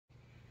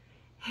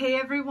Hey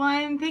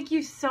everyone, thank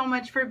you so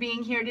much for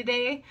being here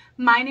today.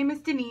 My name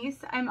is Denise.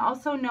 I'm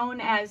also known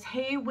as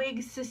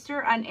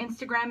heywigsister on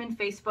Instagram and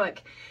Facebook.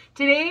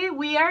 Today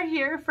we are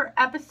here for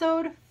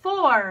episode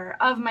 4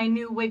 of my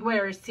new wig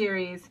wearer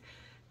series.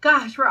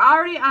 Gosh, we're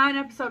already on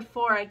episode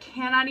 4. I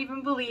cannot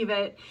even believe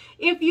it.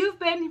 If you've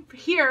been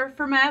here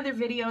for my other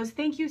videos,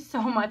 thank you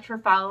so much for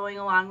following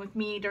along with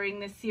me during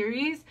this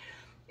series.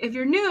 If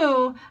you're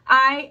new,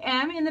 I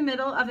am in the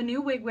middle of a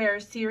new wig wearer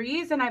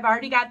series and I've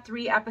already got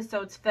 3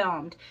 episodes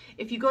filmed.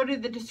 If you go to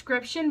the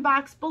description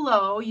box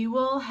below, you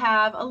will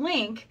have a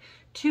link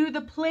to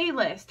the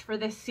playlist for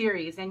this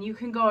series and you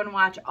can go and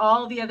watch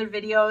all the other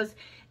videos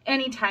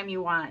anytime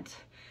you want.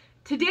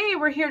 Today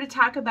we're here to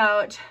talk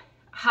about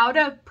how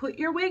to put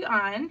your wig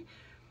on,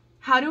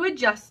 how to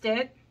adjust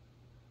it,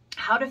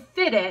 how to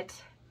fit it,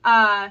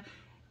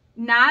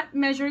 not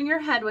measuring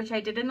your head, which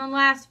I did in the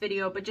last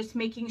video, but just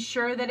making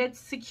sure that it's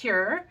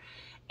secure,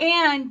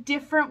 and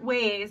different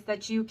ways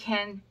that you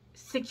can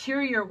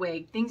secure your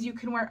wig, things you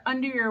can wear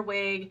under your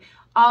wig,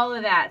 all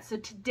of that. So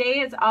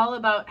today is all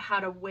about how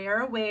to wear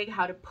a wig,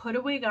 how to put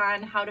a wig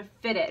on, how to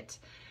fit it.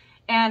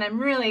 And I'm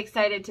really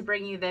excited to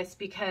bring you this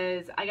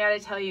because I gotta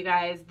tell you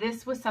guys,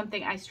 this was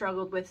something I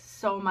struggled with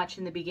so much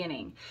in the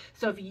beginning.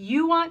 So if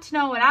you want to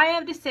know what I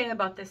have to say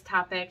about this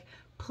topic,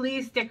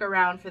 please stick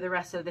around for the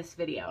rest of this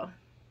video.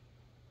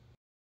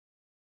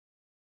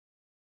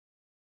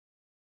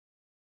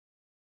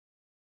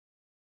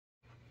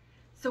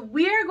 So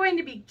we are going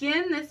to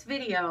begin this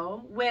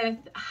video with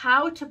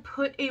how to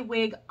put a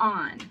wig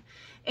on.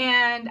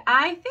 And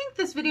I think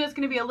this video is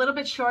going to be a little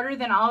bit shorter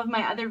than all of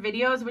my other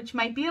videos, which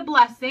might be a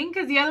blessing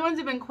because the other ones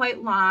have been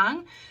quite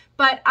long.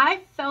 But I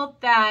felt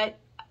that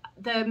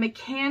the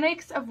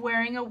mechanics of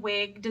wearing a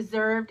wig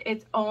deserved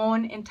its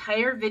own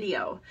entire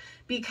video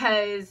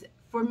because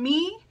for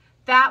me,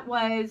 that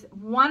was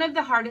one of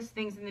the hardest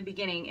things in the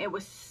beginning. It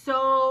was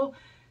so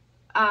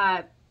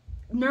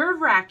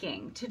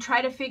nerve-wracking to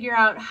try to figure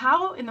out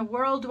how in the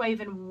world do I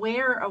even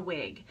wear a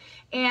wig,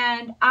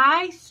 and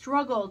I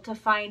struggled to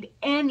find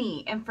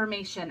any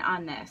information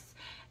on this.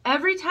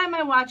 Every time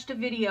I watched a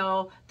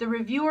video, the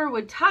reviewer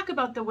would talk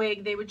about the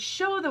wig, they would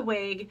show the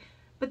wig,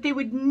 but they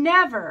would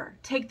never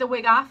take the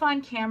wig off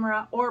on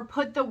camera or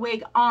put the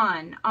wig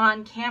on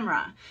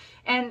camera.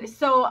 And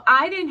so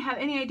I didn't have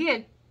any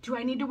idea, do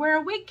I need to wear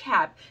a wig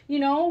cap? You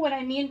know what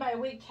I mean by a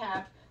wig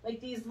cap? Like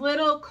these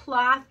little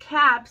cloth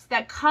caps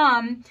that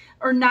come,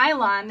 or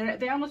nylon,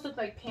 they almost look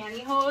like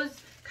pantyhose,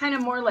 kind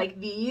of more like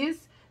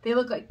these. They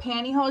look like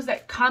pantyhose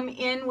that come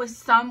in with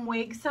some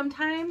wigs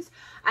sometimes.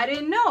 I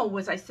didn't know,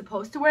 was I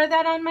supposed to wear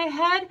that on my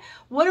head?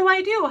 What do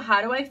I do?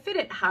 How do I fit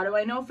it? How do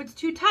I know if it's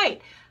too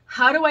tight?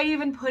 How do I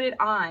even put it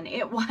on?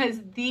 It was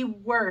the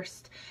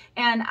worst.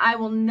 And I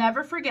will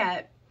never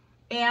forget,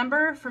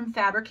 Amber from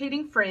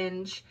Fabricating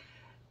Fringe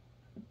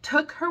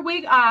took her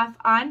wig off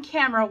on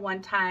camera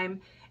one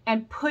time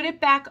and put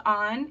it back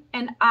on,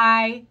 and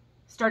I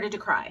started to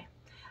cry.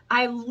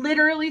 I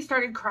literally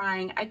started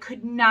crying. I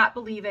could not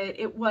believe it.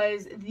 It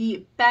was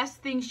the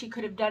best thing she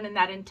could have done in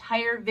that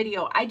entire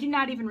video. I do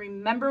not even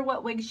remember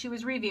what wig she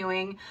was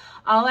reviewing.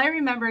 All I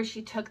remember is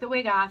she took the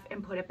wig off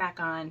and put it back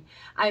on.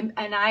 And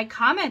I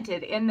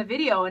commented in the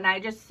video and I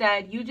just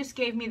said, you just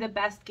gave me the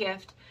best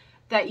gift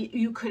that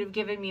you could have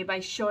given me by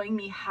showing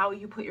me how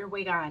you put your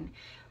wig on.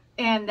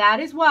 And that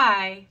is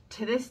why,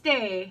 to this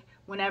day,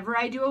 whenever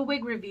I do a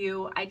wig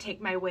review, I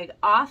take my wig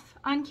off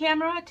on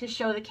camera to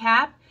show the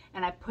cap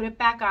and I put it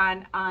back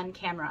on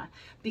camera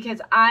because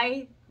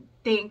I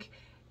think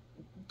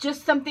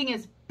just something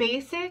as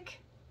basic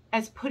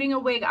as putting a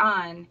wig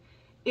on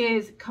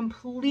is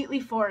completely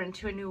foreign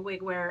to a new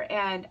wig wearer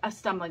and a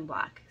stumbling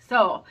block.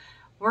 So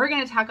we're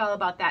going to talk all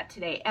about that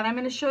today, and I'm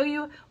going to show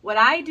you what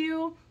I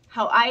do,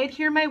 how I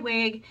adhere my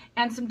wig,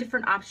 and some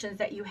different options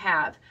that you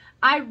have.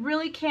 I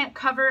really can't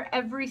cover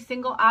every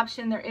single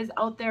option there is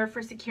out there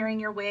for securing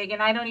your wig,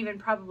 and I don't even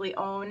probably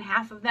own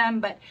half of them,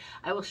 but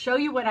I will show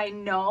you what I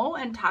know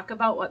and talk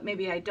about what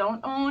maybe I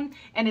don't own,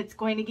 and it's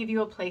going to give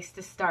you a place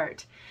to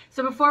start.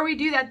 So before we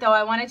do that though,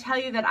 I want to tell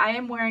you that I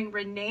am wearing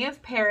Rene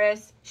of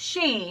Paris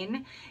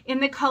Shane in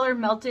the color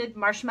Melted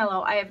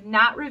Marshmallow. I have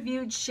not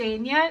reviewed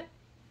Shane yet,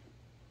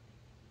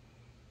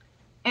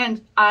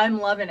 and I'm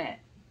loving it.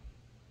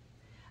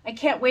 I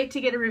can't wait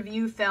to get a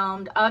review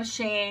filmed of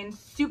Shane.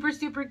 Super,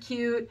 super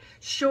cute,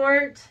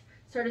 short,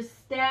 sort of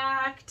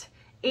stacked,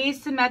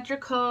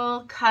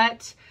 asymmetrical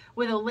cut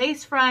with a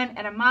lace front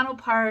and a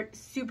monopart,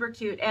 super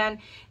cute. And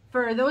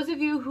for those of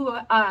you who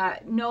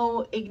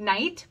know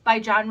Ignite by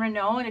John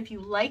Reno, and if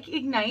you like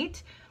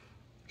Ignite,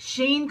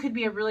 Shane could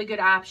be a really good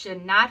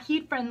option. Not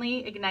heat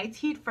friendly, Ignite's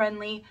heat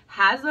friendly,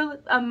 has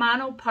a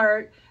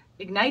monopart.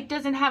 Ignite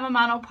doesn't have a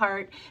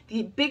monopart.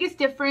 The biggest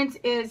difference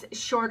is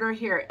shorter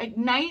here.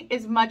 Ignite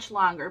is much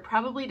longer,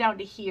 probably down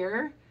to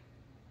here.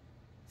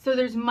 So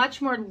there's much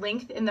more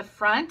length in the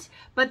front,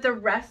 but the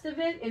rest of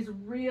it is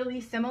really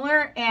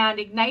similar, and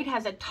Ignite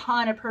has a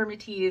ton of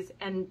permatease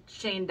and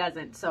Shane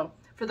doesn't. So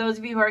for those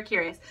of you who are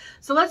curious.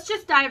 So let's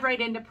just dive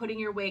right into putting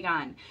your wig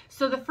on.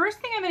 So the first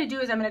thing I'm going to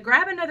do is I'm going to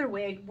grab another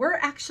wig. We're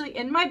actually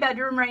in my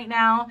bedroom right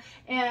now,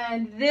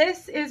 and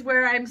this is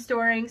where I'm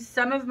storing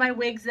some of my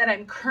wigs that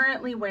I'm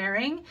currently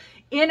wearing.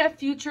 In a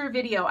future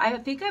video, I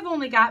think I've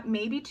only got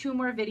maybe 2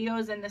 more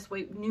videos in this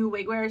new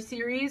wig wearer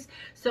series.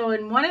 So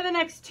in one of the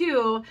next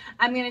 2,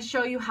 I'm going to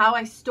show you how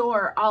I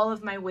store all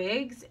of my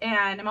wigs,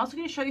 and I'm also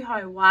going to show you how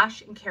I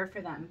wash and care for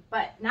them,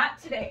 but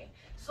not today.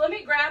 So let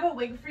me grab a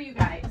wig for you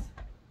guys.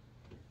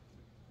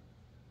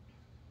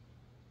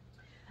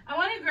 I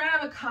want to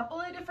grab a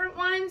couple of different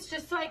ones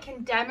just so I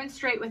can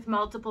demonstrate with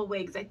multiple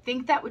wigs. I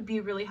think that would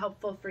be really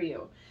helpful for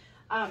you.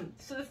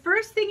 So the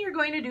first thing you're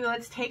going to do,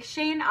 let's take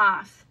Shane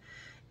off,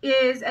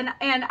 is, and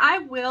I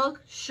will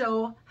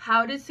show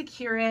how to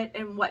secure it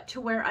and what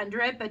to wear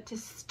under it, but to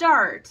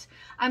start,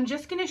 I'm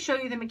just going to show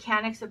you the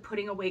mechanics of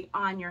putting a wig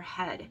on your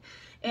head,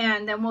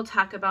 and then we'll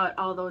talk about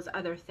all those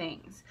other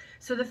things.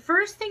 So the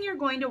first thing you're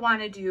going to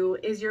want to do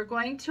is you're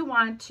going to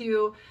want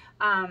to,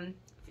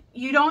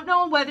 you don't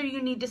know whether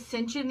you need to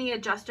cinch in the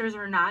adjusters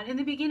or not in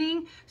the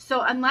beginning,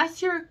 so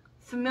unless you're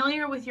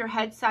familiar with your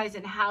head size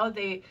and how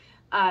they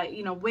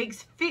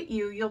wigs fit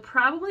you, you'll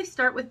probably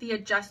start with the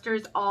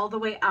adjusters all the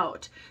way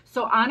out.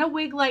 So on a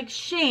wig like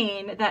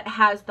Shane that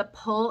has the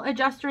pull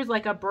adjusters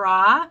like a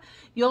bra,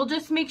 you'll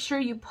just make sure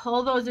you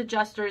pull those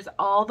adjusters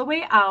all the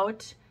way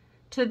out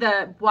to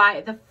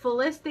the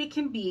fullest they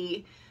can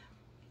be,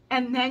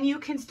 and then you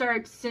can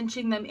start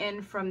cinching them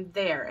in from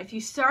there. If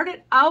you start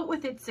it out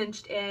with it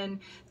cinched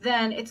in,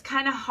 then it's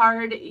kind of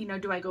hard,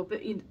 do I go,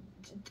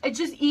 it's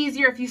just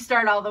easier if you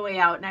start all the way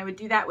out, and I would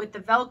do that with the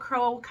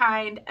Velcro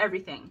kind,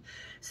 everything.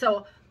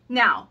 So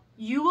now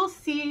you will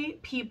see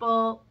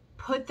people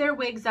put their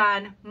wigs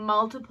on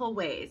multiple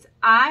ways.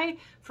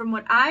 From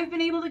what I've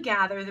been able to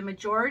gather, the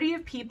majority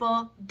of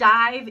people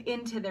dive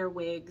into their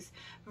wigs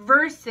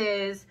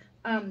versus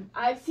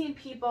I've seen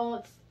people,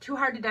 it's too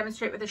hard to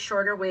demonstrate with a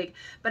shorter wig,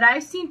 but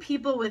I've seen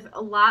people with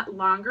a lot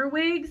longer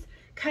wigs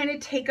kind of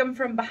take them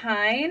from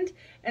behind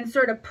and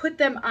sort of put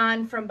them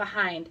on from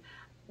behind.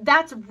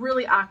 That's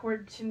really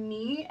awkward to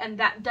me, and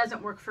that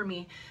doesn't work for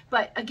me.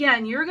 But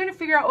again, you're going to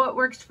figure out what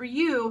works for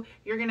you.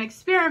 You're going to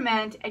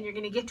experiment, and you're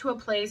going to get to a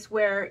place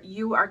where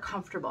you are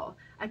comfortable.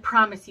 I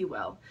promise you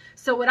will.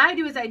 So what I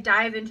do is I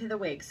dive into the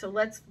wig. So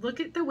let's look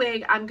at the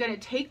wig. I'm going to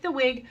take the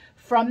wig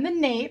from the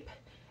nape,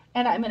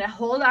 and I'm going to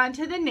hold on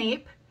to the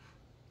nape.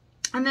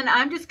 And then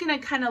I'm just going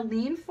to kind of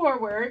lean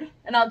forward,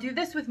 and I'll do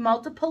this with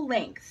multiple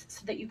lengths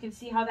so that you can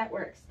see how that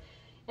works.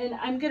 And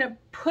I'm going to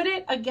put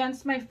it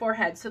against my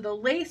forehead. So the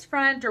lace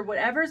front or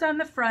whatever's on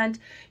the front,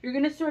 you're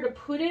going to sort of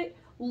put it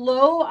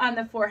low on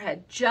the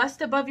forehead,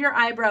 just above your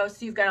eyebrows,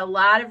 so you've got a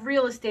lot of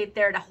real estate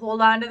there to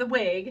hold on to the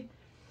wig.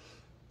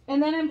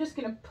 And then I'm just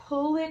going to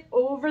pull it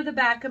over the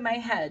back of my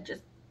head,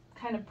 just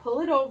kind of pull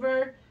it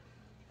over,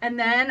 and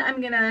then I'm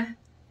going to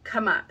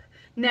come up.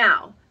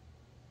 Now,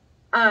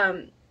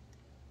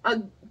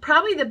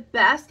 probably the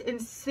best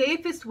and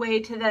safest way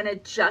to then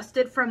adjust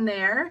it from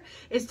there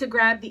is to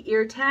grab the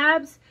ear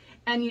tabs,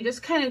 and you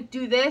just kind of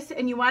do this,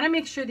 and you want to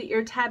make sure the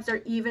ear tabs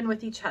are even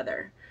with each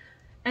other,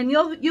 and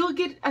you'll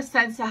get a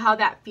sense of how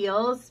that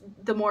feels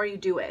the more you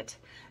do it.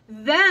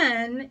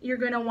 Then you're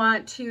going to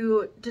want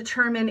to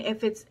determine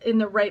if it's in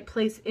the right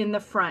place in the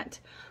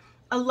front.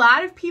 A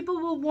lot of people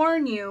will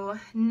warn you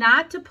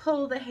not to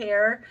pull the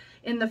hair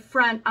in the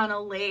front on a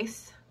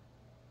lace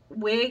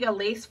wig, a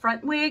lace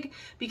front wig,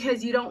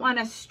 because you don't want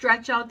to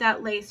stretch out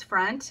that lace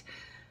front.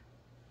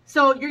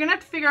 So you're gonna have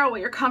to figure out what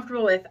you're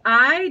comfortable with.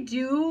 I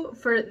do,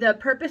 for the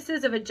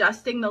purposes of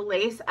adjusting the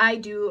lace, I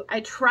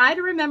try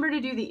to remember to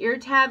do the ear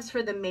tabs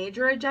for the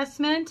major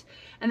adjustment,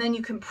 and then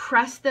you can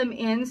press them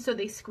in so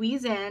they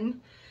squeeze in,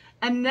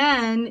 and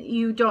then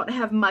you don't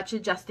have much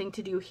adjusting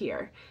to do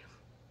here.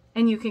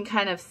 And you can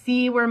kind of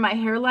see where my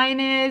hairline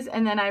is,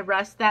 and then I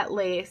rest that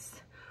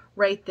lace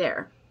right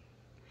there.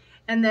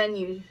 And then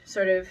you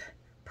sort of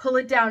pull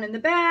it down in the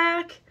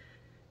back,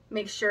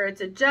 make sure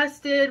it's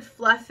adjusted,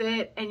 fluff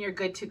it, and you're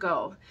good to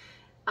go.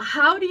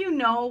 How do you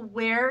know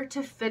where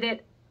to fit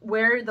it,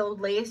 where the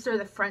lace or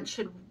the front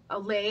should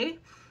lay,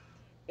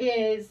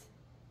 is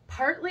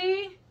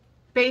partly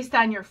based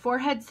on your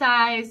forehead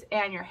size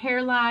and your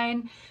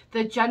hairline.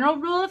 The general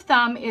rule of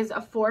thumb is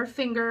a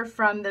 4-finger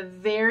from the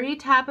very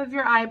top of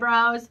your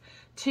eyebrows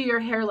to your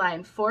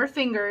hairline, 4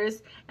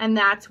 fingers, and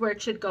that's where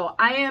it should go.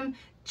 I am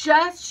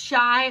just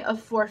shy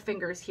of 4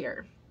 fingers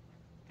here.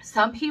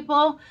 Some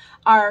people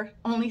are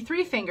only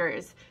 3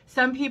 fingers.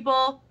 Some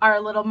people are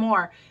a little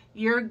more.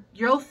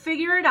 You'll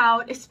figure it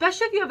out,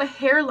 especially if you have a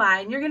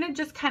hairline. You're gonna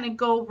just kind of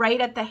go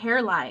right at the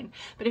hairline.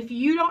 But if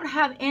you don't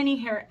have any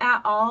hair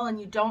at all and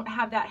you don't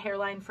have that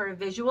hairline for a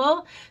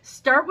visual,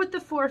 start with the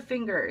 4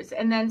 fingers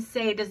and then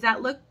say, does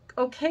that look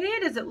okay?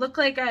 Does it look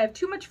like I have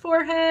too much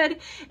forehead?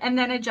 And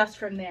then adjust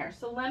from there.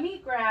 So let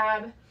me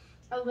grab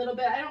a little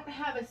bit. I don't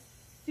have a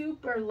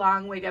super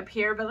long wig up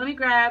here, but let me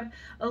grab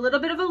a little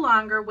bit of a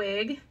longer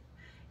wig.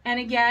 And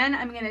again,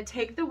 I'm going to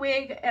take the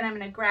wig and I'm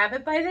going to grab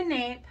it by the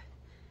nape.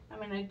 I'm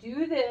going to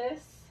do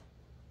this,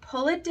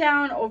 pull it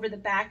down over the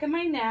back of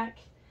my neck,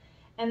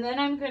 and then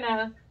I'm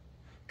gonna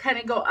kind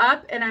of go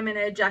up and I'm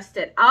gonna adjust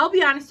it. I'll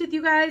be honest with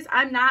you guys,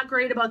 I'm not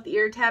great about the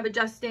ear tab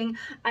adjusting.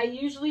 I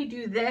usually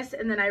do this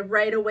and then I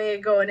right away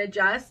go and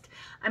adjust.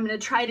 I'm gonna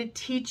try to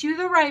teach you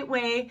the right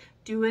way.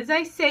 Do as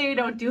I say,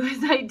 don't do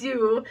as I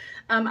do.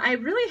 I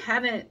really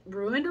haven't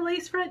ruined a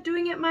lace front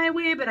doing it my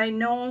way, but I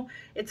know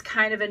it's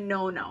kind of a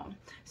no-no.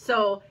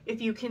 So if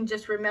you can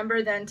just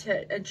remember then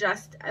to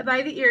adjust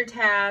by the ear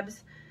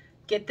tabs,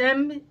 get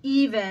them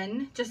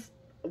even, just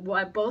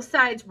both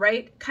sides,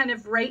 right, kind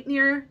of right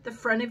near the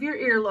front of your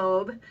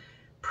earlobe,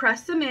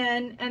 press them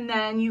in, and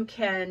then you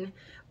can,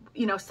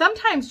 you know,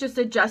 sometimes just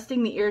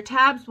adjusting the ear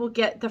tabs will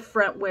get the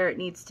front where it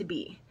needs to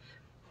be.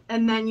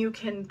 And then you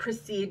can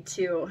proceed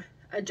to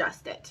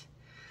adjust it.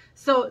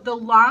 So the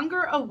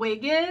longer a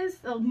wig is,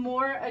 the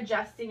more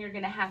adjusting you're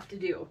gonna have to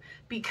do,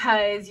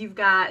 because you've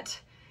got,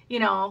 you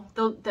know,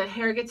 the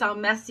hair gets all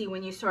messy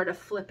when you sort of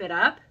flip it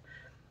up.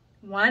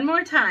 One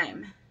more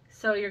time.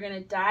 So you're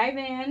gonna dive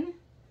in.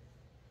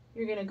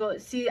 You're gonna go,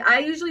 see, I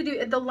usually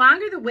do, the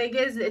longer the wig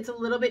is, it's a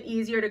little bit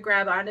easier to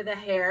grab onto the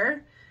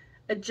hair.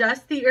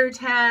 Adjust the ear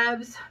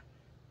tabs,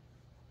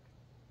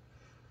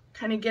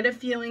 kind of get a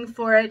feeling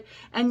for it.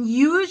 And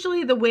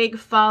usually the wig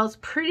falls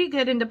pretty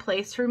good into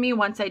place for me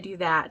once I do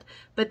that.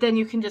 But then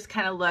you can just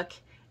kind of look,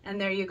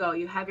 and there you go,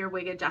 you have your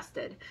wig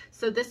adjusted.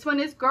 So this one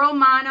is Girl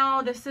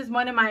Mono. This is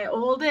one of my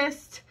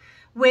oldest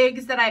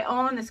wigs that I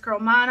own. This Girl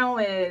Mono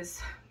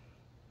is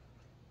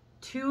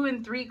 2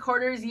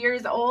 3/4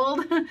 years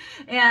old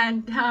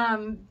and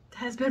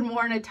has been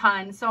worn a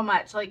ton, so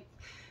much, like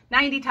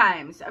 90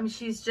 times. I mean,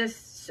 she's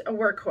just a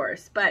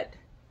workhorse, but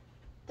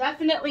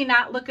definitely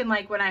not looking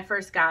like when I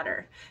first got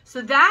her.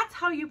 So that's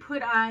how you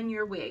put on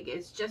your wig.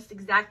 It's just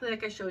exactly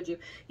like I showed you.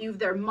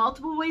 There are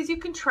multiple ways you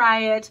can try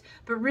it,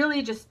 but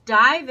really just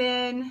dive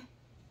in,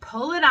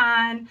 pull it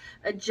on,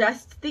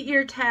 adjust the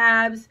ear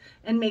tabs,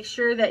 and make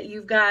sure that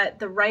you've got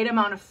the right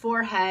amount of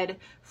forehead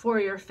for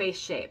your face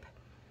shape.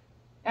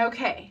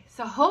 Okay,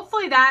 so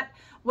hopefully that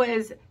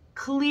was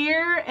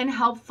clear and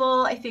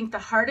helpful. I think the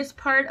hardest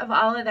part of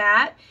all of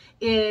that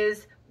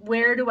is,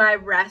 where do I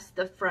rest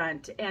the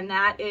front? And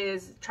that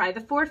is, try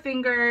the 4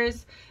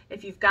 fingers.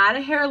 If you've got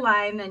a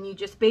hairline, then you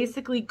just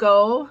basically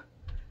go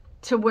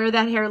to where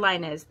that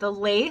hairline is. The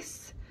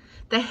lace,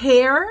 the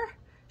hair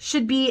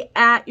should be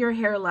at your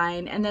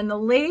hairline, and then the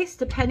lace,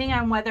 depending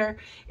on whether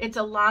it's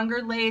a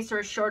longer lace or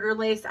a shorter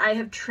lace, I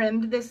have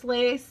trimmed this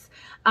lace,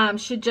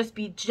 should just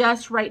be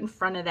just right in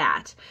front of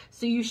that.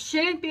 So you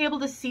shouldn't be able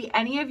to see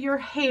any of your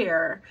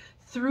hair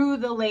through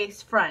the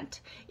lace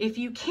front. If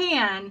you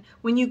can,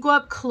 when you go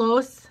up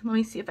close, let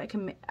me see if I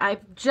can,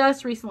 I've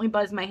just recently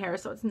buzzed my hair,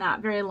 so it's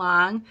not very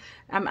long.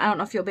 I don't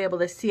know if you'll be able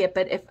to see it,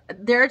 but if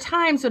there are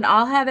times when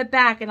I'll have it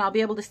back and I'll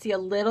be able to see a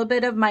little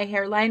bit of my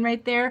hairline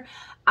right there,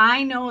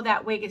 I know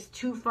that wig is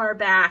too far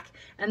back,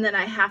 and then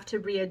I have to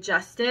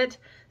readjust it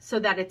so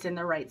that it's in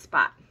the right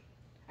spot.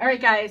 All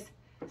right, guys,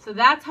 so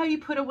that's how you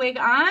put a wig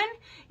on.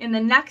 In the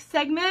next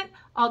segment,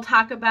 I'll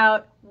talk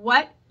about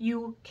what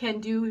you can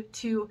do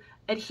to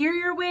adhere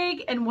your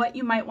wig and what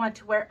you might want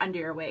to wear under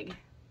your wig.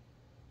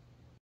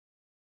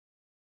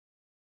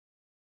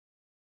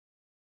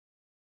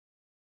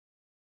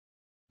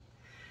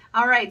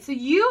 All right, so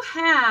you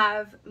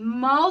have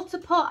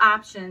multiple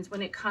options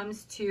when it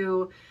comes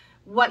to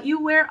what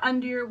you wear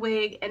under your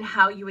wig and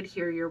how you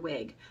adhere your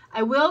wig.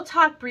 I will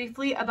talk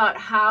briefly about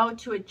how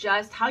to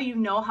adjust, how you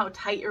know how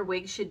tight your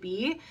wig should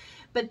be,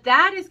 but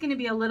that is going to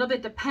be a little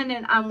bit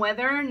dependent on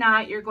whether or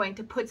not you're going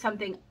to put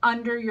something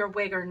under your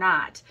wig or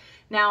not.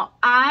 Now,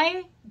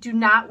 I do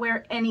not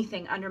wear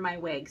anything under my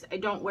wigs. I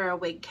don't wear a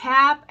wig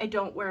cap. I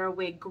don't wear a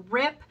wig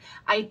grip.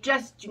 I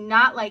just do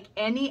not like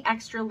any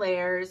extra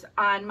layers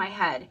on my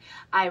head.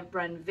 I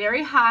run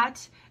very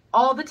hot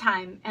all the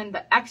time, and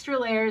the extra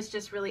layers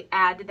just really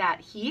add to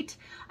that heat.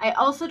 I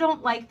also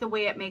don't like the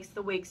way it makes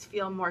the wigs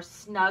feel more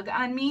snug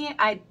on me.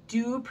 I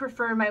do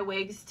prefer my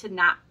wigs to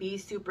not be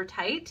super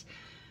tight.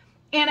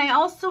 And I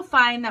also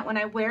find that when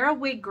I wear a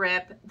wig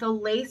grip, the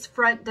lace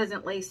front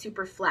doesn't lay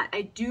super flat.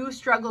 I do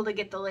struggle to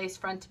get the lace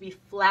front to be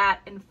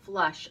flat and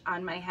flush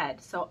on my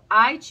head. So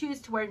I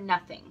choose to wear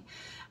nothing.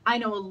 I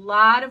know a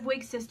lot of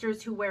wig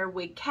sisters who wear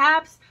wig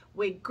caps,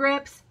 wig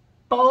grips,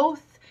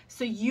 both.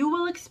 So you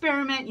will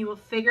experiment, you will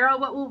figure out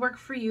what will work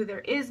for you.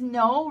 There is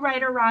no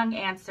right or wrong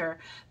answer,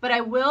 but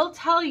I will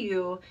tell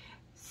you,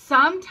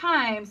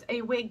 sometimes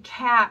a wig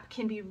cap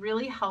can be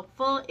really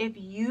helpful if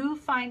you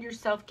find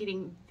yourself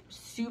getting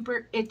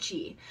super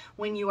itchy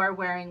when you are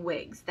wearing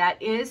wigs.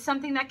 That is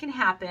something that can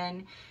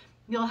happen.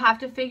 You'll have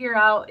to figure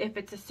out if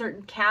it's a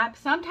certain cap.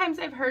 Sometimes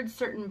I've heard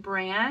certain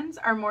brands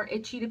are more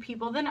itchy to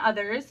people than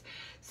others.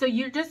 So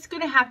you're just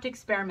going to have to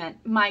experiment.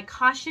 My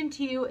caution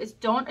to you is,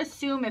 don't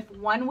assume if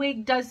one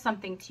wig does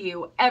something to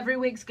you, every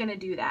wig's going to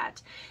do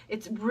that.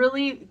 It's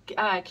really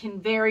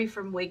can vary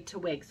from wig to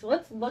wig. So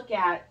let's look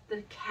at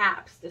the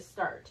caps to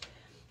start.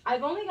 I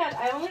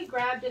only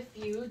grabbed a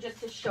few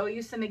just to show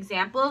you some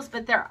examples,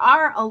 but there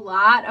are a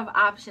lot of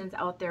options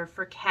out there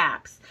for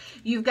caps.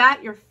 You've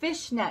got your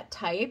fishnet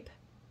type.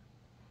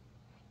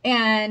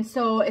 And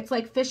so it's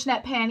like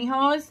fishnet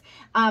pantyhose.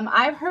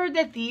 I've heard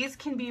that these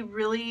can be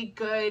really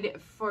good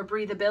for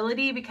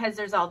breathability because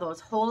there's all those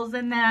holes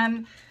in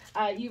them.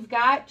 You've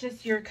got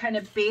just your kind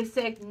of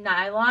basic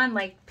nylon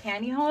like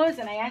pantyhose,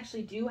 and I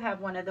actually do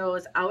have one of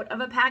those out of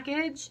a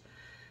package.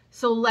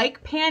 So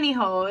like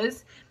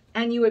pantyhose,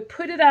 and you would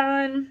put it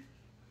on.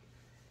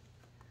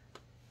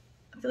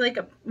 I feel like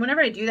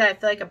whenever I do that, I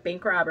feel like a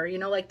bank robber, you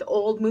know, like the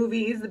old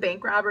movies, the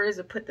bank robbers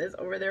would put this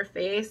over their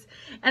face.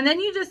 And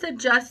then you just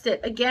adjust it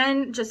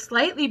again, just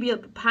slightly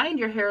behind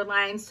your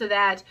hairline so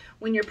that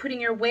when you're putting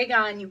your wig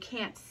on, you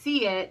can't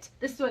see it.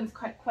 This one's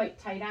quite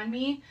tight on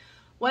me.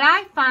 What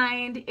I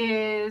find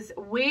is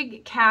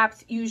wig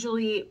caps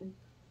usually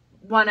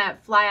want to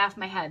fly off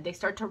my head. They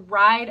start to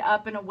ride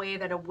up in a way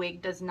that a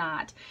wig does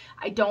not.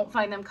 I don't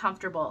find them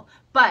comfortable.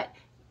 But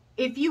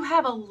if you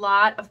have a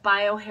lot of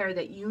bio hair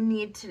that you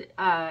need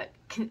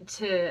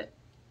to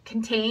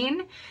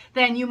contain,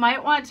 then you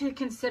might want to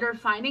consider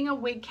finding a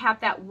wig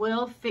cap that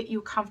will fit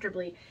you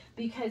comfortably.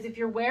 Because if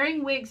you're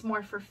wearing wigs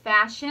more for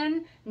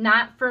fashion,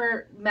 not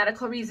for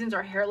medical reasons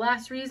or hair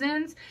loss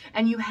reasons,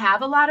 and you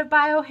have a lot of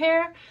bio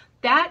hair,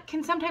 that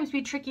can sometimes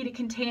be tricky to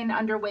contain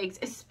under wigs,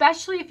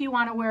 especially if you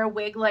want to wear a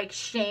wig like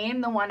Shane,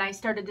 the one I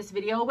started this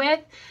video with,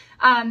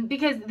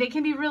 because they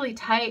can be really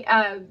tight.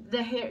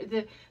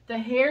 The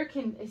hair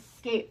can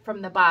escape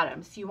from the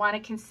bottom, so you want to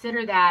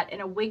consider that.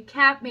 And a wig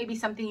cap may be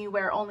something you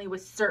wear only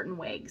with certain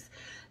wigs.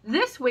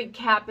 This wig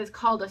cap is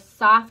called a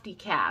softy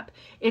cap.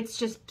 It's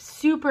just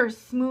super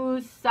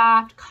smooth,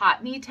 soft,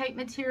 cottony type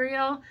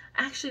material.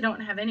 I actually don't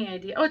have any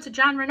idea. Oh, it's a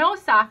John Rene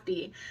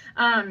softy.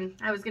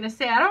 I was going to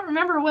say, I don't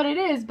remember what it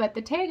is, but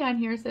the tag on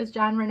here says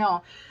John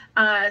Rene.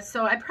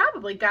 So I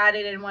probably got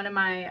it in one of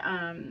my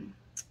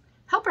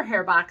helper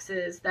hair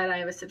boxes that I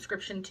have a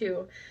subscription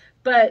to.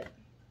 But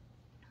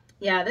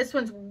yeah, this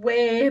one's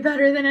way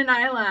better than a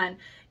nylon.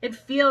 It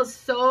feels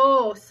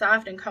so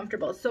soft and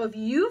comfortable. So if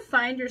you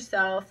find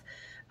yourself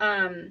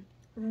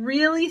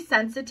really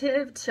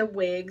sensitive to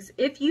wigs,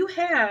 if you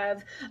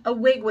have a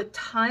wig with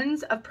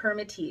tons of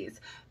permatease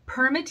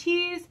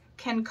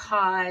can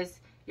cause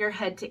your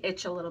head to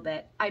itch a little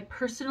bit. I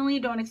personally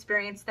don't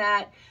experience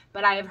that,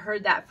 but I have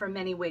heard that from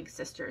many wig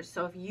sisters.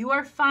 So if you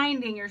are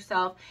finding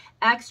yourself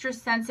extra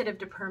sensitive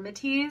to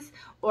permatease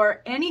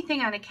or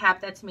anything on a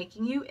cap that's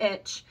making you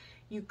itch,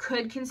 you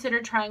could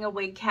consider trying a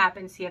wig cap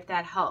and see if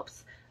that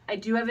helps. I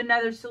do have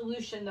another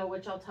solution though,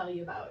 which I'll tell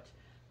you about.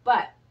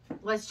 But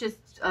let's just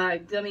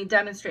let me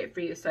demonstrate for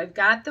you. So I've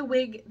got the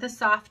wig, the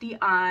softy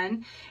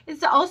on.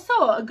 It's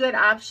also a good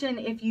option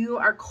if you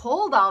are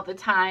cold all the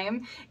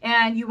time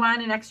and you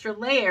want an extra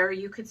layer.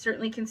 You could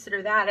certainly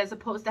consider that as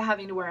opposed to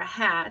having to wear a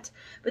hat.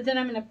 But then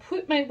I'm going to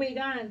put my wig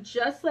on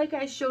just like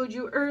I showed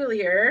you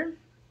earlier,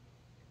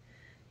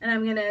 and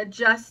I'm going to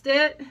adjust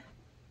it.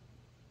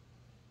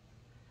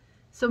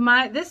 So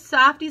this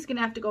softy is going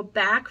to have to go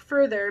back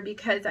further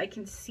because I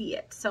can see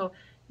it. So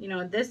you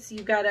know, this,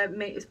 you gotta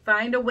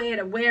find a way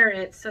to wear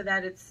it so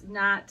that it's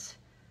not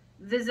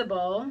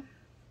visible.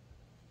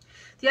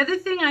 The other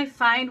thing I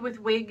find with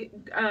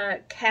wig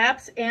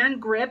caps and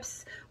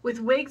grips, with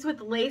wigs with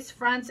lace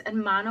fronts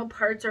and mono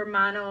parts or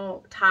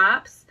mono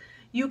tops,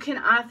 you can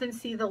often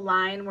see the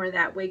line where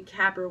that wig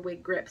cap or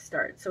wig grip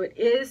starts. So it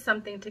is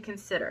something to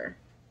consider.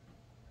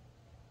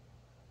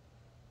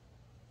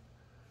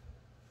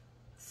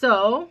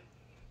 So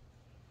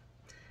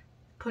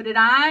put it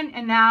on,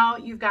 and now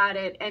you've got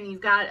it, and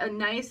you've got a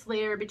nice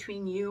layer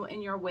between you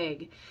and your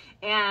wig.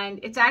 And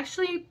it's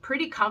actually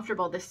pretty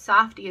comfortable. This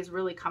softy is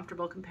really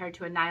comfortable compared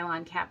to a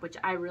nylon cap, which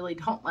I really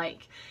don't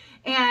like.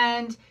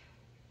 And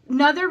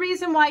another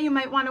reason why you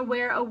might want to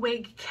wear a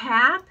wig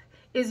cap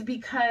is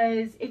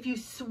because if you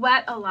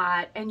sweat a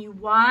lot and you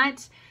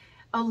want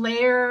a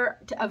layer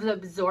of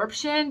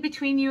absorption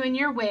between you and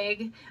your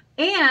wig,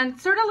 and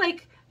sort of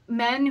like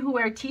men who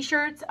wear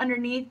t-shirts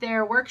underneath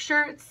their work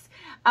shirts,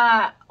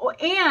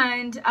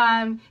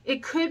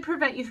 it could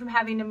prevent you from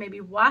having to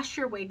maybe wash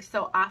your wig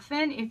so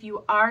often if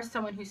you are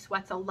someone who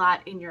sweats a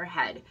lot in your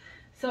head.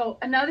 So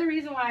another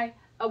reason why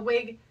a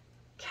wig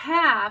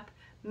cap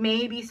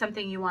may be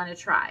something you want to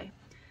try.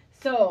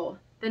 So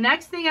the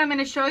next thing I'm going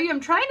to show you, I'm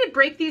trying to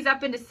break these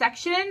up into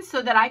sections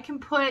so that I can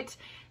put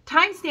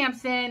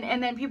timestamps in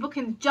and then people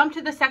can jump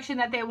to the section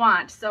that they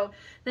want. So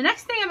the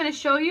next thing I'm going to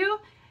show you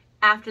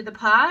after the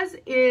pause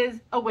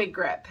is a wig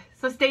grip.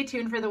 So stay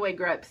tuned for the wig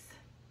grips.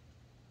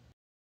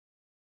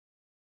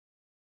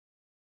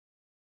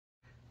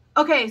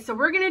 Okay, so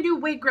we're going to do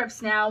wig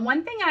grips now.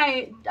 One thing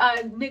I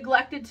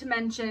neglected to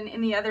mention in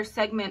the other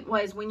segment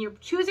was when you're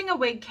choosing a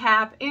wig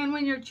cap and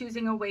when you're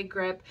choosing a wig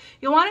grip,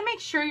 you'll want to make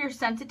sure you're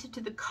sensitive to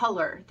the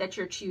color that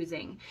you're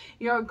choosing.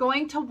 You're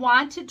going to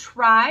want to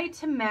try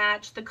to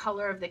match the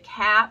color of the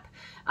cap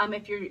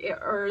if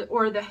you're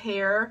or the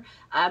hair.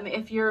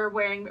 If you're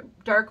wearing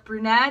dark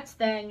brunettes,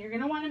 then you're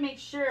going to want to make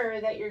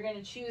sure that you're going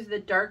to choose the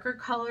darker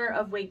color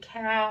of wig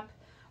cap,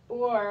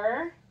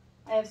 or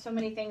I have so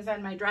many things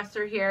on my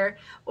dresser here,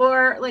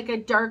 or like a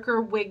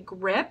darker wig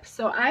grip.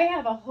 So I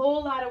have a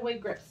whole lot of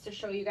wig grips to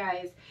show you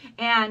guys,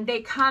 and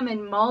they come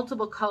in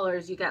multiple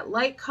colors. You got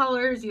light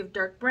colors, you have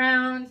dark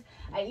browns.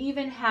 I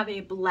even have a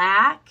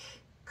black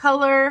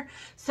color.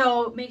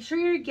 So make sure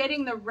you're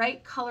getting the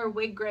right color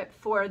wig grip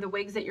for the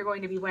wigs that you're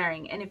going to be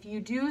wearing. And if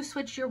you do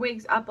switch your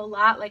wigs up a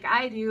lot like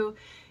I do,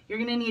 you're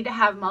going to need to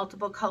have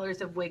multiple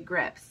colors of wig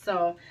grips.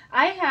 So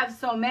I have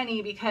so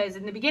many because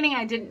in the beginning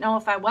I didn't know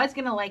if I was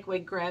going to like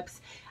wig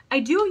grips. I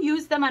do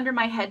use them under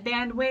my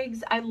headband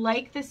wigs. I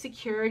like the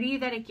security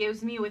that it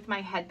gives me with my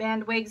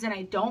headband wigs, and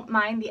I don't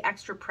mind the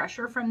extra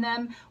pressure from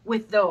them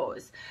with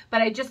those,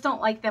 but I just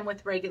don't like them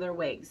with regular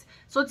wigs.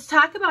 So let's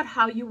talk about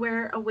how you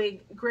wear a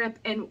wig grip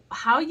and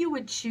how you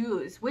would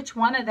choose which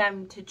one of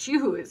them to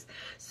choose.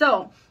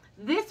 So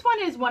this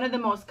one is one of the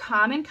most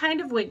common kind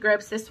of wig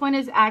grips. This one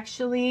is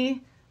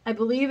actually, I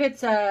believe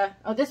it's a,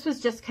 oh, this was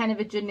just kind of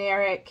a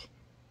generic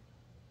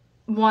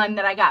one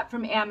that I got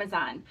from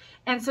Amazon.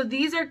 And so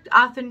these are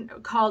often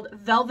called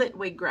velvet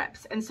wig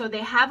grips. And so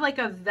they have like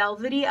a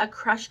velvety, a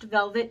crushed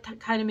velvet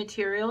kind of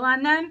material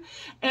on them.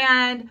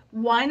 And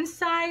one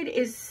side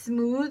is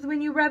smooth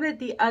when you rub it.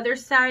 The other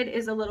side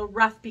is a little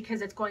rough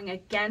because it's going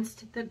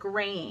against the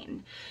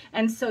grain.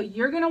 And so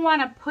you're going to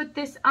want to put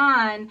this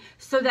on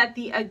so that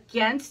the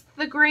against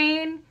the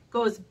grain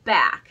goes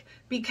back,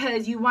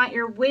 because you want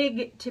your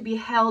wig to be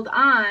held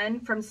on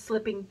from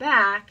slipping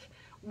back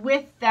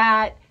with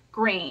that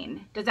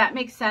grain. Does that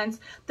make sense?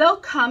 They'll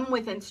come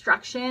with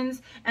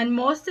instructions, and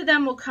most of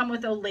them will come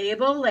with a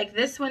label. Like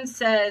this one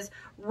says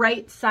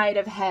right side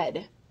of head.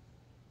 I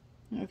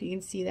don't know if you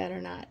can see that or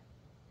not.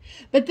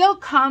 But they'll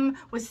come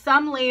with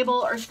some label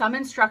or some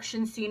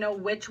instructions so you know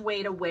which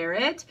way to wear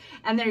it.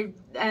 And they're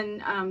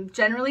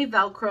generally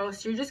Velcro.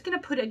 So you're just going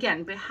to put,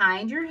 again,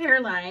 behind your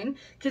hairline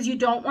because you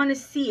don't want to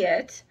see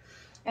it.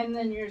 And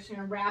then you're just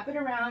going to wrap it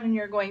around and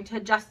you're going to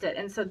adjust it.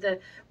 And so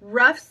the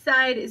rough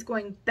side is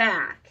going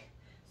back,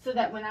 so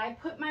that when I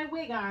put my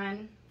wig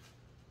on,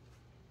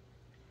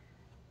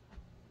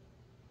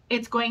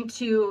 it's going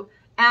to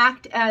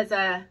act as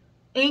an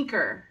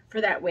anchor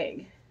for that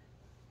wig.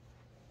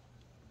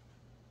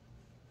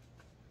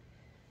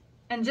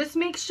 And just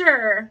make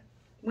sure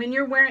when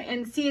you're wearing,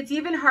 and see, it's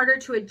even harder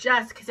to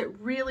adjust because it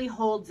really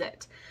holds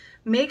it.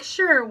 Make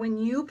sure when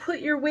you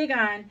put your wig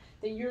on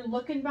that you're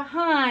looking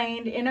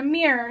behind in a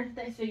mirror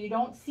so you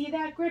don't see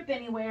that grip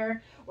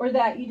anywhere, or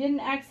that you didn't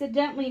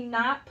accidentally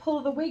not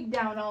pull the wig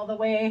down all the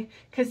way,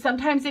 because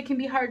sometimes it can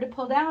be hard to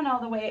pull down all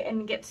the way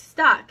and get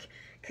stuck,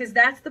 because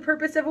that's the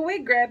purpose of a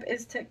wig grip,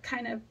 is to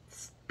kind of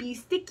be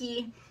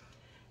sticky.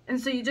 And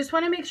so you just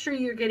want to make sure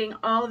you're getting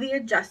all the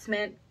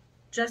adjustment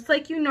just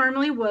like you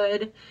normally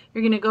would.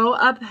 You're going to go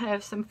up, I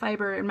have some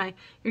fiber in my,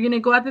 you're going to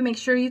go up and make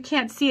sure you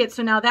can't see it.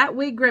 So now that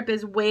wig grip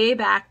is way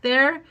back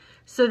there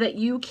so that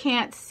you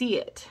can't see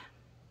it.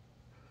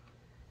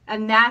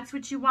 And that's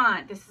what you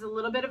want. This is a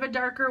little bit of a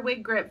darker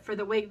wig grip for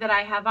the wig that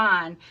I have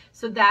on.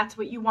 So that's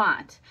what you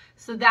want.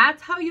 So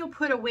that's how you'll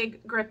put a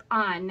wig grip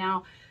on.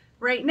 Now,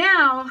 right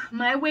now,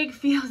 my wig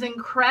feels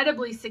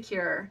incredibly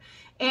secure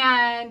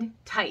and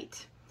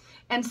tight.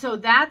 And so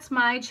that's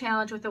my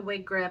challenge with a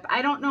wig grip.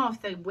 I don't know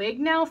if the wig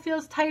now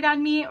feels tight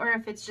on me or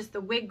if it's just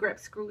the wig grip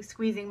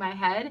squeezing my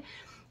head.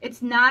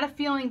 It's not a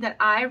feeling that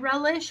I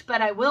relish,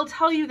 but I will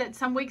tell you that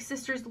some wig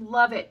sisters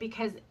love it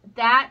because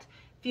that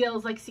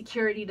feels like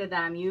security to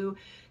them. You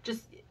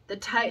just,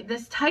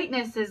 this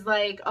tightness is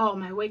like, oh,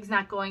 my wig's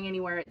not going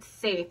anywhere. It's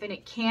safe, and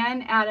it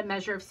can add a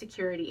measure of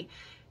security.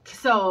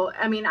 So,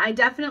 I mean, I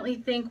definitely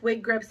think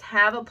wig grips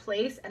have a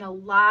place, and a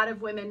lot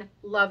of women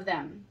love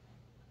them.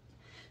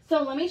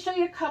 So let me show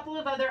you a couple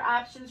of other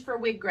options for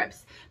wig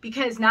grips,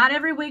 because not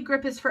every wig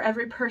grip is for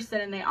every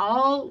person and they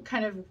all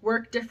kind of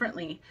work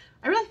differently.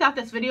 I really thought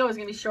this video was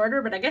going to be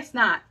shorter, but I guess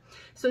not.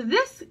 So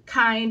this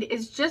kind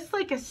is just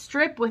like a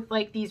strip with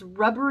like these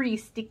rubbery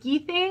sticky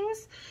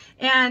things.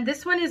 And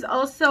this one is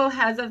also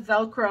has a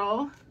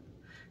Velcro.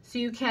 So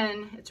you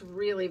can, it's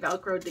really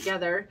Velcroed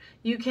together.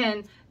 You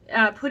can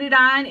put it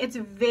on. It's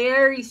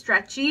very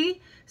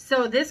stretchy.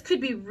 So this could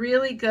be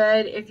really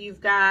good if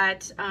you've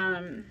got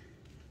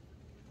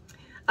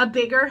a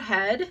bigger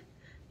head.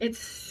 It's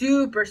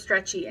super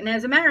stretchy, and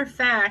as a matter of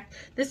fact,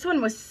 this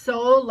one was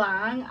so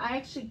long I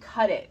actually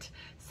cut it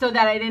so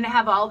that I didn't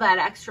have all that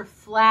extra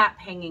flap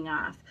hanging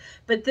off.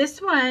 But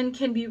this one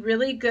can be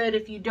really good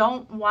if you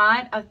don't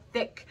want a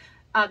thick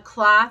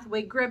cloth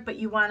wig grip, but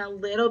you want a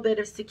little bit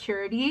of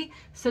security.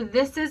 So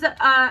this is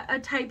a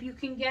type you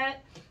can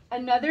get.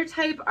 Another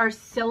type are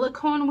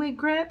silicone wig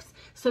grips.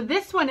 So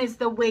this one is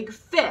the Wig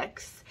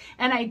Fix,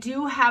 and I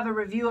do have a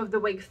review of the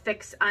Wig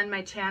Fix on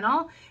my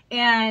channel.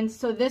 And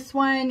so this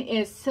one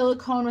is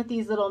silicone with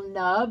these little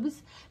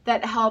nubs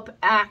that help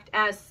act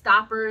as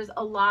stoppers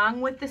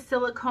along with the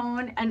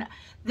silicone. And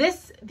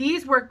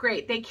these work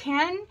great. They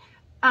can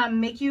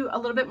make you a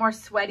little bit more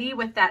sweaty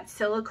with that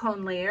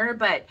silicone layer,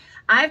 but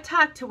I've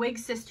talked to wig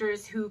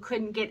sisters who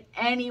couldn't get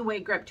any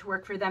wig grip to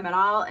work for them at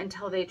all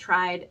until they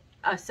tried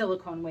a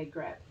silicone wig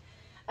grip.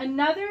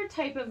 Another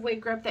type of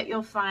wig grip that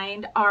you'll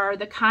find are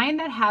the kind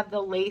that have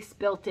the lace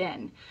built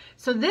in.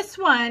 So this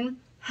one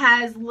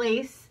has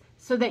lace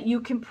so that you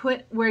can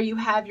put where you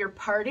have your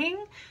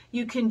parting.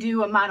 You can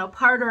do a mono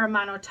part or a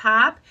mono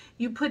top.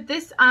 You put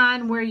this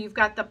on where you've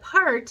got the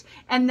part,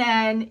 and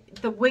then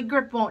the wig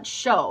grip won't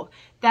show.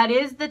 That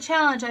is the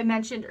challenge I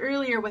mentioned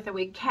earlier with a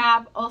wig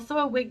cap, also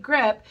a wig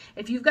grip.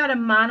 If you've got a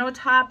mono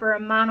top or a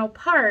mono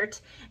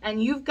part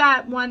and you've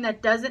got one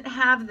that doesn't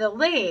have the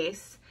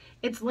lace,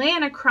 it's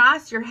laying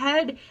across your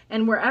head,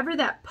 and wherever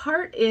that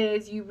part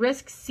is, you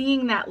risk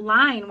seeing that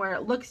line where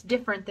it looks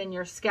different than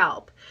your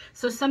scalp.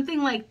 So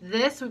something like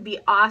this would be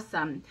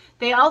awesome.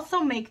 They also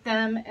make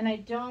them, and I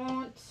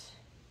don't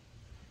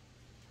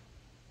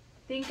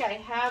think I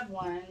have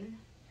one.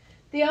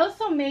 They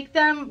also make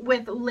them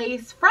with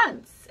lace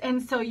fronts,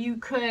 and so you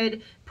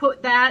could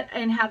put that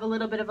and have a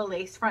little bit of a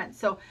lace front.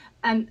 So,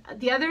 and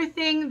the other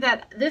thing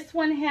that this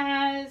one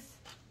has,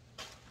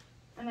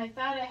 and I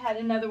thought I had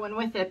another one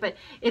with it, but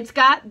it's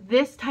got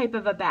this type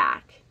of a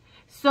back.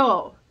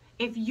 So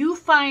if you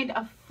find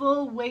a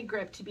full wig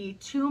grip to be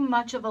too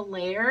much of a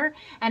layer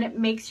and it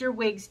makes your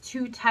wigs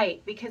too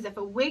tight, because if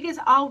a wig is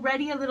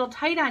already a little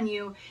tight on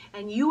you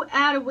and you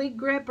add a wig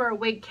grip or a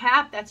wig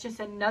cap, that's just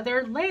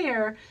another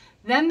layer,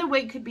 then the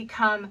wig could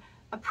become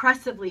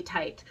oppressively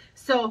tight.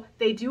 So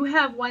they do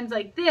have ones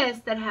like this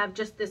that have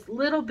just this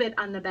little bit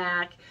on the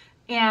back,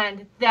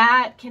 and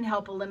that can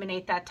help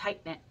eliminate that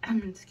tightness.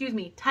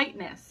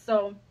 Tightness.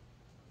 So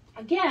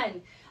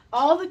again,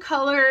 all the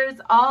colors,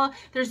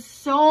 there's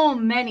so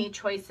many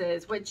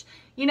choices, which,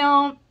 you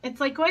know, it's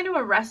like going to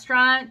a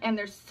restaurant and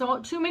there's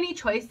too many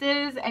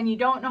choices and you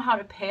don't know how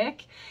to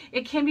pick.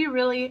 It can be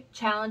really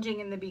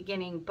challenging in the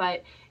beginning,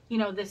 but you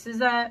know, this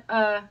is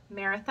a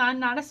marathon,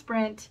 not a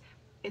sprint.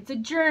 It's a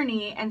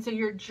journey, and so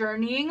you're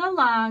journeying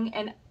along,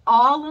 and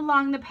all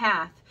along the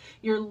path,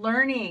 you're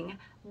learning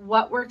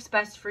what works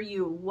best for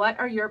you, what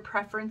are your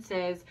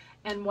preferences,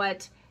 and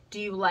what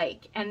do you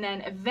like. And then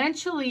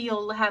eventually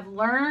you'll have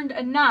learned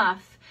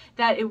enough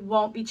that it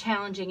won't be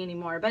challenging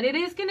anymore. But it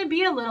is going to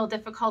be a little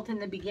difficult in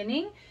the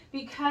beginning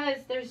because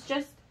there's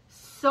just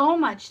so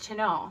much to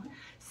know.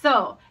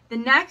 So the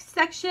next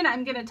section,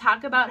 I'm going to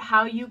talk about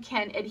how you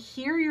can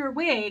adhere your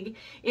wig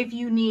if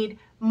you need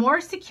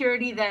more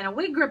security than a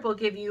wig grip will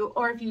give you,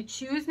 or if you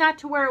choose not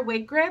to wear a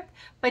wig grip,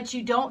 but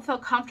you don't feel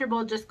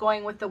comfortable just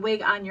going with the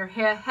wig on your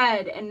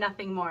head and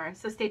nothing more.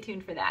 So stay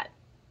tuned for that.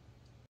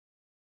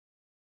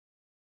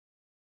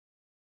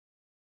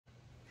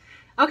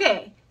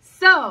 Okay,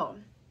 so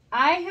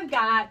I have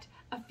got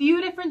a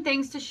few different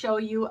things to show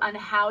you on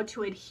how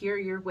to adhere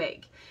your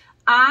wig.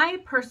 I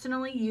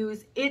personally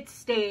use It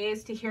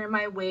Stays to adhere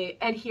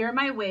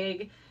my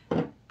wig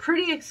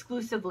pretty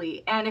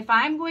exclusively, and if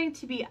I'm going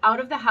to be out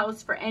of the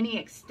house for any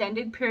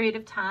extended period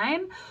of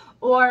time,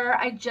 or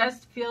I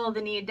just feel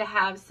the need to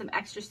have some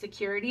extra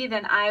security,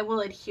 then I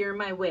will adhere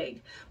my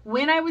wig.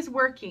 When I was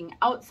working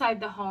outside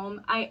the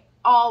home, I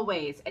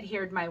always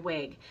adhered my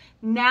wig.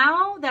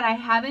 Now that I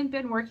haven't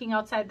been working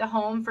outside the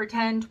home for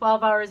 10,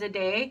 12 hours a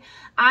day,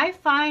 I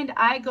find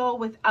I go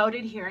without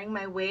adhering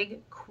my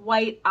wig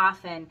quite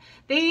often.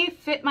 They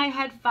fit my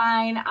head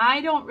fine.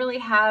 I don't really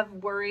have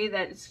worry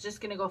that it's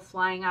just going to go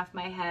flying off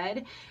my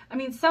head. I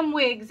mean, some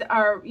wigs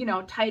are, you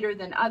know, tighter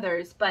than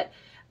others, but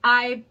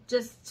I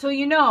just, so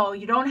you know,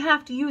 you don't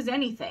have to use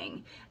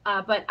anything,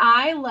 but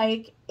I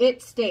like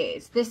It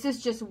Stays. This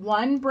is just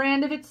one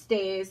brand of It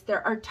Stays.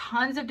 There are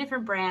tons of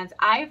different brands.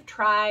 I've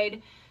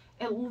tried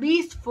at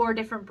least 4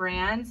 different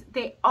brands.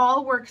 They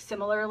all work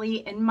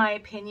similarly, in my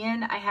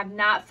opinion. I have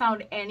not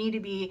found any to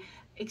be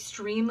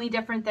extremely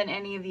different than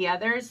any of the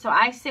others. So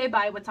I say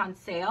buy what's on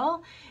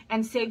sale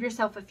and save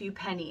yourself a few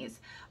pennies.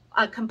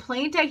 A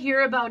complaint I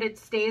hear about It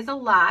Stays a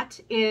lot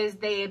is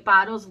the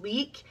bottles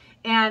leak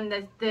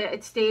and the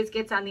It Stays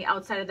gets on the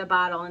outside of the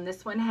bottle, and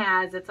this one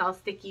has, it's all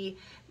sticky,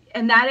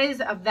 and that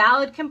is a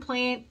valid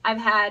complaint. I've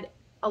had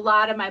a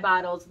lot of my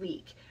bottles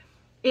leak.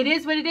 It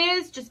is what it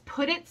is. Just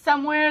put it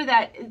somewhere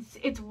that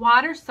it's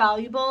water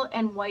soluble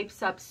and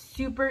wipes up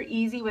super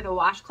easy with a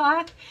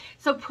washcloth.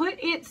 So put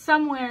it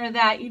somewhere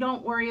that you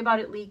don't worry about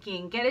it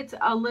leaking. Get it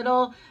a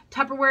little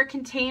Tupperware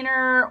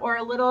container or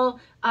a little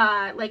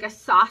like a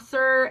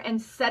saucer, and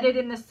set it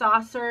in the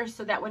saucer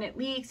so that when it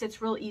leaks,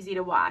 it's real easy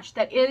to wash.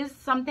 That is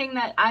something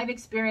that I've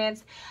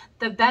experienced.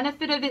 The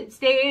benefit of It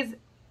Stays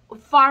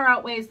far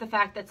outweighs the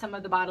fact that some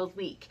of the bottles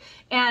leak.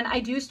 And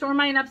I do store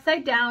mine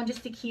upside down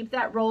just to keep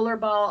that roller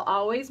ball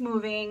always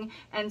moving.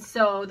 And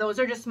so those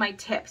are just my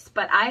tips.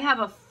 But I have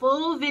a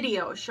full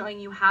video showing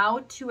you how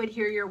to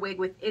adhere your wig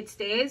with It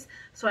Stays.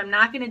 So I'm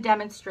not going to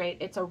demonstrate.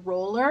 It's a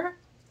roller,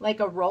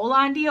 like a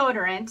roll-on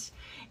deodorant.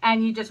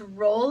 And you just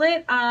roll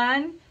it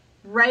on,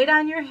 right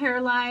on your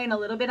hairline, a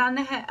little bit on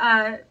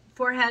the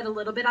forehead, a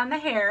little bit on the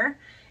hair.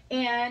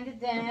 And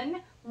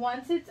then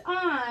once it's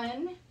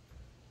on,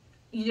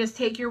 you just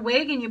take your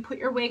wig and you put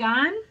your wig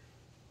on.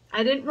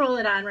 I didn't roll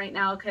it on right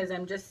now because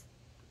I'm just,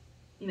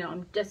 you know,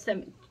 I'm just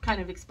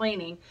kind of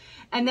explaining.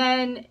 And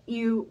then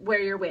you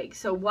wear your wig.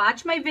 So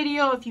watch my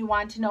video if you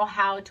want to know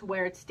how to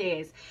wear it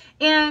stays.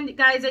 And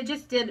guys, I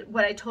just did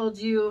what I told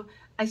you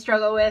I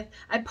struggle with.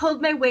 I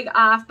pulled my wig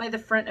off by the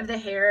front of the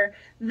hair.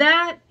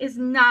 That is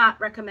not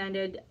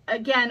recommended.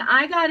 Again,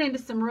 I got into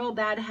some real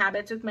bad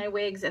habits with my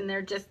wigs and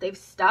they've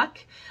stuck.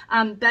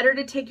 Better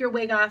to take your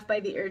wig off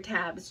by the ear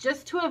tabs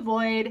just to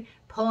avoid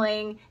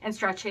pulling and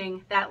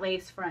stretching that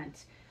lace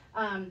front.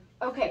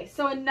 Okay,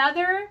 so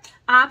another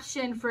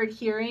option for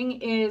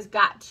adhering is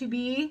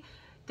Got2b.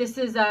 This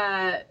is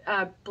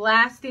a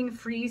blasting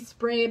freeze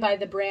spray by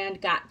the brand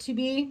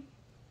Got2b.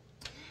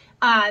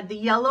 The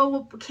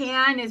yellow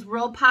can is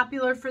real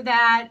popular for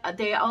that.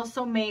 They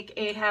also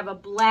have a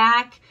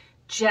black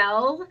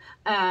gel,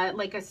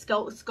 like a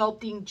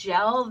sculpting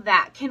gel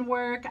that can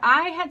work.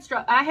 I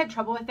had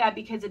trouble with that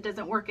because it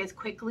doesn't work as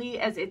quickly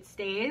as it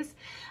stays.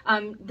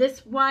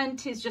 This one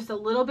is just a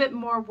little bit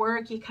more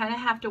work. You kind of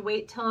have to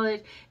wait till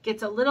it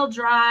gets a little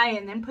dry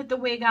and then put the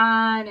wig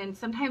on, and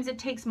sometimes it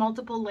takes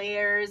multiple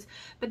layers,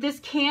 but this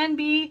can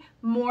be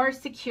more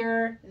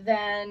secure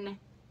than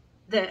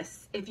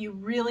this if you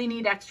really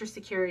need extra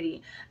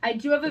security. I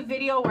do have a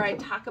video where I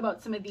talk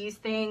about some of these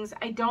things.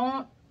 I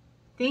don't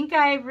think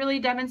I really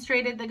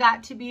demonstrated the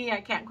Got2b. I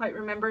can't quite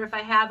remember. If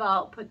I have,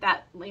 I'll put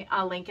that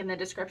link in the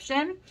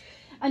description.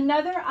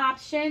 Another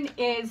option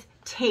is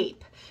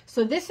tape.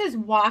 So this is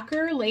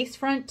Walker lace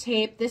front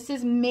tape. This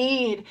is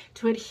made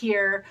to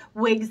adhere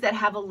wigs that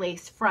have a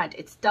lace front.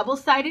 It's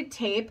double-sided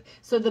tape,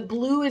 so the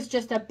blue is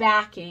just a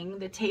backing.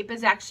 The tape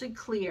is actually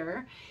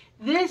clear.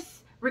 This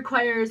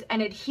requires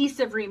an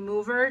adhesive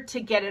remover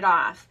to get it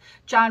off.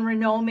 John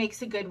Rene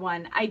makes a good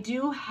one. I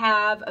do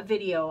have a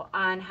video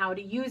on how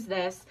to use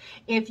this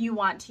if you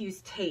want to use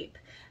tape.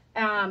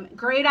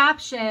 Great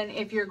option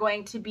if you're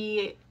going to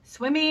be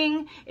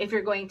swimming, if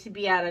you're going to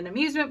be at an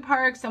amusement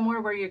park,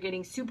 somewhere where you're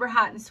getting super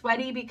hot and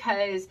sweaty,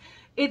 because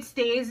it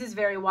is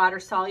very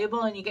water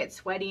soluble and you get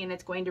sweaty and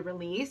it's going to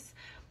release.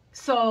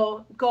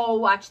 So go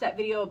watch that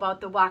video about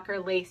the Walker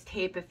lace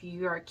tape if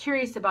you are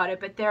curious about it,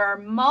 but there are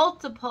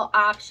multiple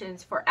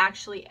options for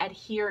actually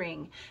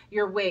adhering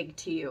your wig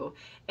to you.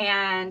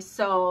 And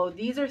so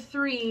these are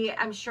 3.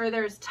 I'm sure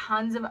there's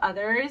tons of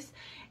others.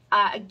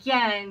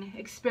 Again,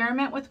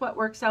 experiment with what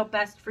works out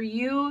best for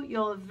you.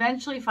 You'll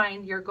eventually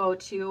find your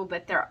go-to,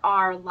 but there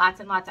are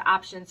lots and lots of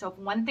options. So if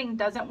one thing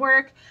doesn't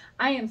work,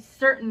 I am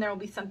certain there will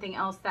be something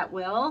else that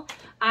will.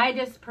 I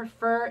just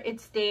prefer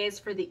it stays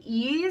for the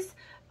ease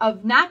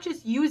of not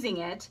just using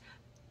it,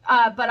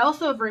 but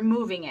also of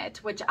removing it,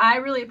 which I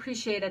really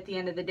appreciate at the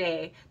end of the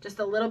day. Just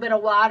a little bit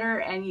of water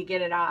and you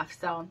get it off.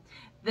 So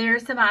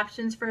there's some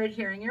options for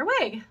adhering your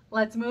wig.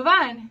 Let's move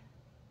on.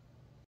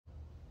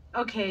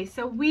 Okay,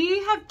 so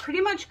we have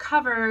pretty much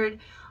covered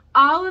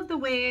all of the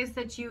ways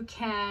that you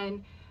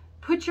can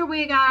put your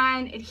wig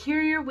on,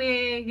 adhere your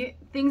wig,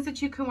 things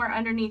that you can wear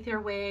underneath your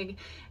wig.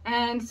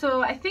 And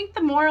so I think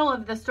the moral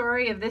of the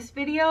story of this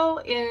video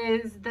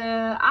is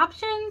the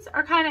options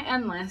are kind of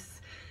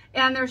endless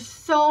and there's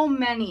so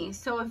many.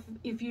 So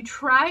if you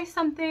try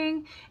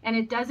something and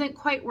it doesn't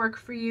quite work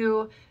for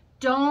you,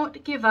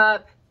 don't give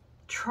up,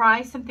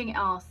 try something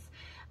else.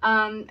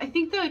 I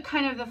think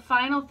the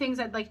final things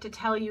I'd like to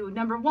tell you,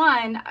 number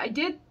one, I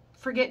did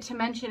forget to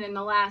mention in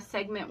the last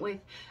segment with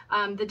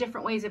the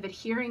different ways of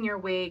adhering your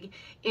wig,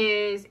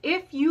 is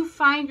if you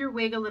find your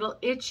wig a little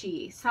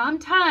itchy,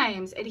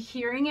 sometimes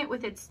adhering it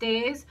with its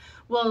stays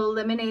will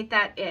eliminate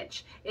that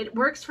itch. It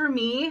works for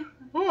me.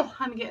 Oh,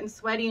 I'm getting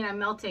sweaty and I'm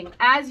melting.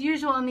 As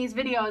usual in these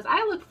videos,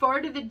 I look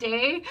forward to the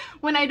day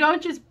when I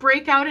don't just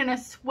break out in a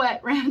sweat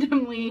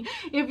randomly.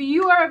 If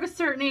you are of a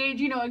certain age,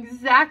 you know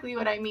exactly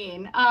what I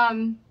mean.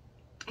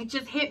 It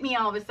just hit me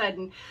all of a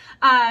sudden.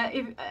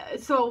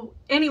 So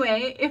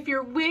anyway, if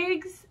your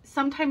wigs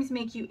sometimes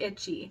make you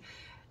itchy,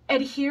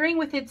 adhering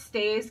with its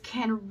stays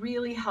can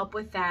really help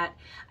with that.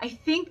 I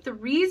think the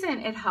reason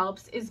it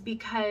helps is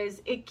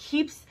because it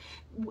keeps,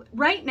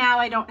 right now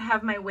I don't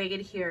have my wig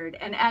adhered,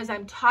 and as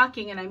I'm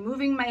talking and I'm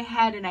moving my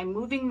head and I'm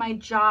moving my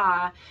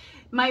jaw,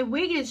 my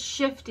wig is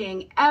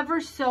shifting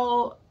ever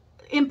so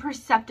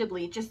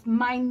imperceptibly, just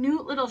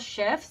minute little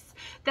shifts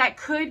that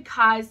could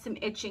cause some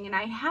itching. And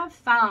I have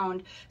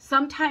found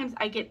sometimes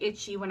I get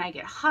itchy when I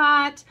get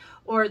hot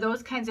or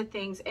those kinds of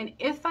things. And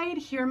if I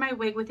adhere my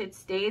wig with its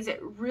stays, it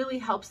really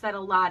helps that a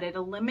lot. It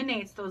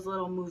eliminates those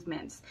little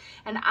movements.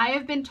 And I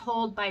have been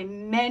told by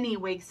many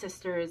wig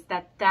sisters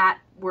that that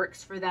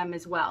works for them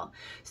as well.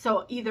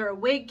 So either a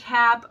wig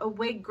cap, a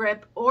wig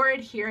grip, or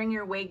adhering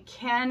your wig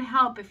can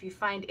help if you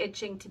find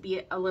itching to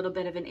be a little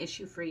bit of an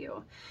issue for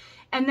you.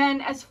 And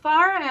then as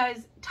far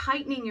as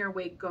tightening your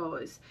wig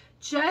goes,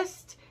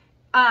 just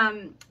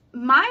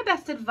my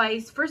best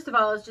advice, first of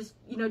all, is just,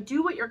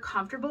 do what you're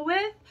comfortable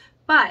with,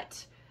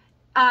 but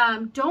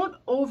don't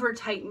over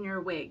tighten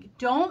your wig.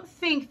 Don't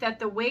think that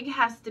the wig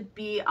has to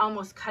be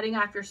almost cutting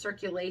off your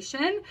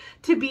circulation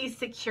to be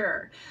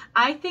secure.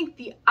 I think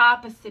the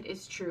opposite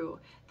is true.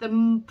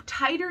 The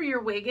tighter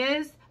your wig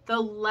is, the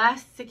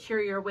less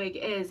secure your wig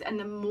is, and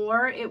the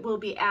more it will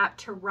be apt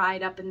to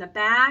ride up in the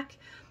back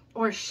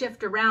or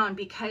shift around,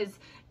 because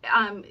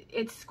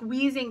it's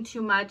squeezing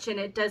too much and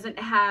it doesn't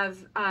have,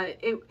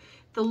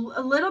 a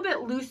little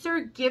bit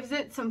looser gives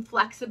it some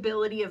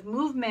flexibility of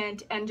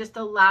movement and just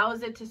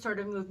allows it to sort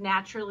of move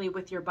naturally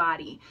with your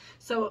body.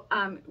 So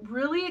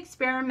really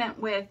experiment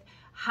with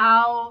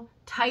how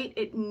tight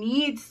it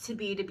needs to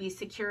be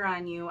secure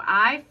on you.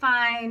 I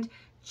find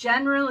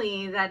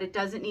generally that it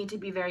doesn't need to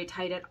be very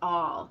tight at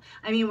all.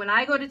 I mean, when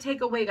I go to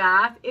take a wig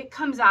off, it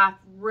comes off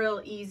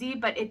real easy,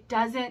 but it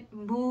doesn't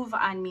move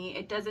on me.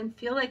 It doesn't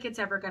feel like it's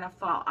ever gonna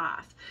fall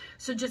off.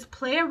 So just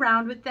play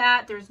around with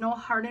that. There's no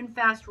hard and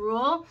fast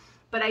rule,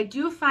 but I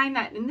do find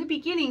that in the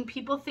beginning,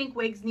 people think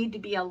wigs need to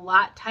be a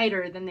lot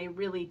tighter than they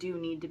really do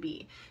need to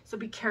be. So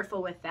be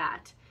careful with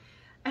that.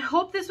 I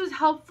hope this was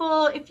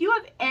helpful. If you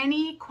have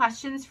any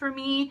questions for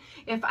me,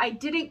 if I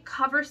didn't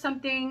cover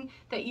something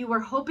that you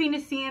were hoping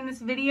to see in this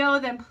video,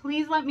 then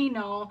please let me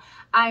know.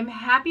 I'm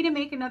happy to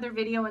make another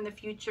video in the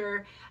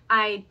future.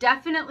 I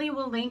definitely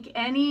will link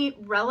any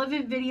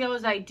relevant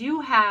videos I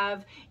do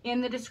have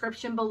in the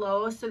description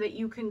below so that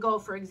you can go,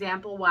 for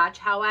example, watch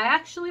how I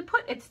actually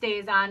put It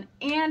Stays On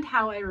and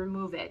how I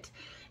remove it.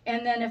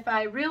 And then if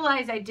I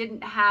realize I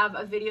didn't have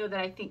a video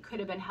that I think could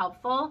have been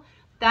helpful,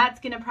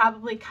 that's going to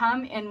probably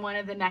come in one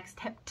of the next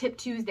Tip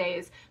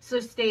Tuesdays, so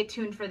stay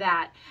tuned for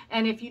that.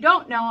 And if you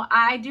don't know,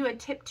 I do a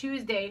Tip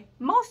Tuesday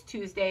most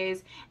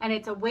Tuesdays, and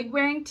it's a wig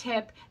wearing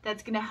tip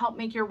that's going to help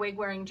make your wig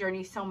wearing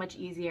journey so much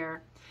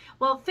easier.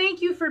 Well,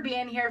 thank you for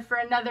being here for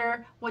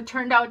another, what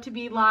turned out to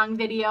be long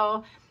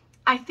video.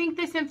 I think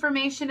this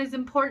information is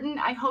important.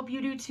 I hope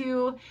you do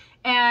too.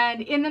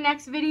 And in the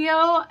next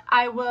video,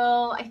 I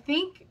will, I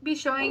think, be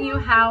showing you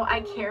how I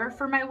care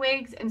for my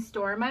wigs and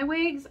store my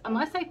wigs,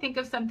 unless I think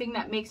of something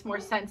that makes more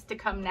sense to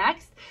come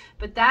next.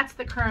 But that's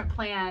the current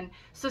plan.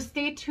 So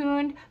stay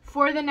tuned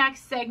for the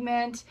next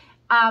segment.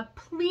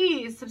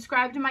 Please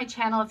subscribe to my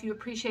channel if you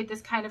appreciate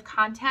this kind of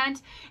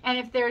content. And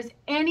if there's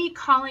any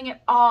calling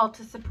at all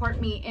to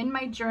support me in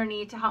my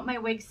journey to help my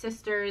wig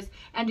sisters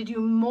and to do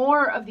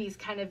more of these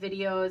kind of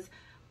videos,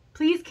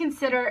 please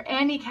consider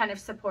any kind of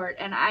support.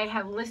 And I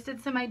have listed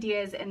some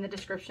ideas in the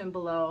description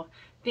below.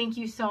 Thank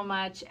you so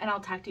much, and I'll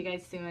talk to you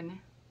guys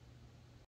soon.